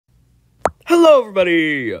Hello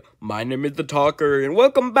everybody, my name is The Talker, and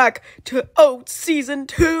welcome back to Oat Season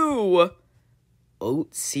 2!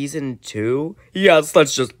 Oat Season 2? Yes,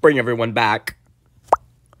 let's just bring everyone back.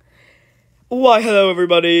 Why, hello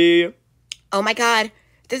everybody! Oh my god,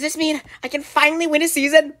 does this mean I can finally win a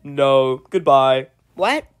season? No, goodbye.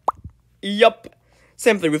 What? Yup,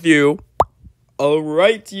 same thing with you.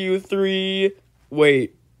 Alright, you three.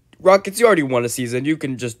 Wait, Rockets, you already won a season, you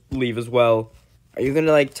can just leave as well. Are you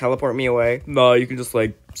gonna, teleport me away? No, you can just,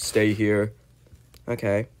 stay here.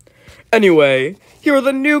 Okay. Anyway, here are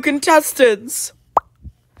the new contestants!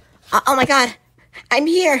 Oh my god, I'm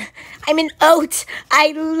here! I'm an oat!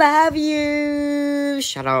 I love you!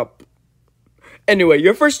 Shut up. Anyway,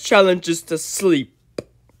 your first challenge is to sleep.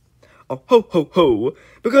 Oh, ho, ho, ho.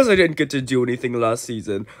 Because I didn't get to do anything last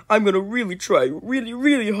season, I'm gonna really try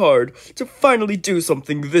really hard to finally do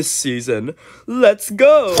something this season. Let's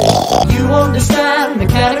go! You understand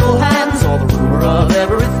mechanical